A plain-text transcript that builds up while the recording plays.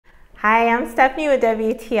Hi, I'm Stephanie with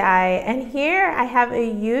WTI, and here I have a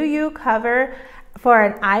UU cover for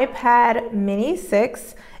an iPad mini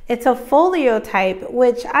 6. It's a folio type,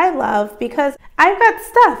 which I love because I've got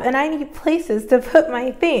stuff and I need places to put my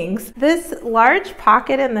things. This large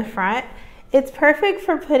pocket in the front, it's perfect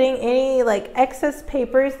for putting any excess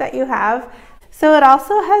papers that you have. So it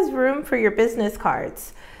also has room for your business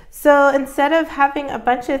cards. So instead of having a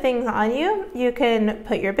bunch of things on you, you can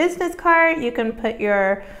put your business card, you can put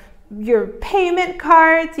your payment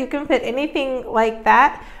cards, you can put anything like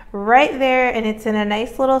that right there, and it's in a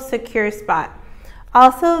nice little secure spot.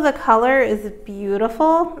 Also, the color is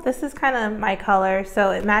beautiful. This is kind of my color,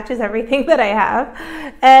 so it matches everything that I have.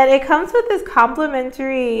 And it comes with this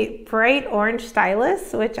complimentary bright orange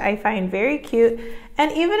stylus, which I find very cute, and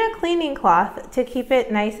even a cleaning cloth to keep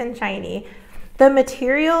it nice and shiny. The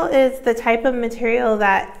material is the type of material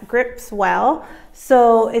that grips well,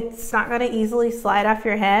 so it's not going to easily slide off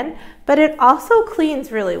your hand, but it also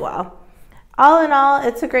cleans really well. All in all,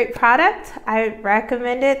 it's a great product. I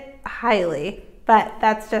recommend it highly, but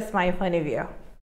that's just my point of view.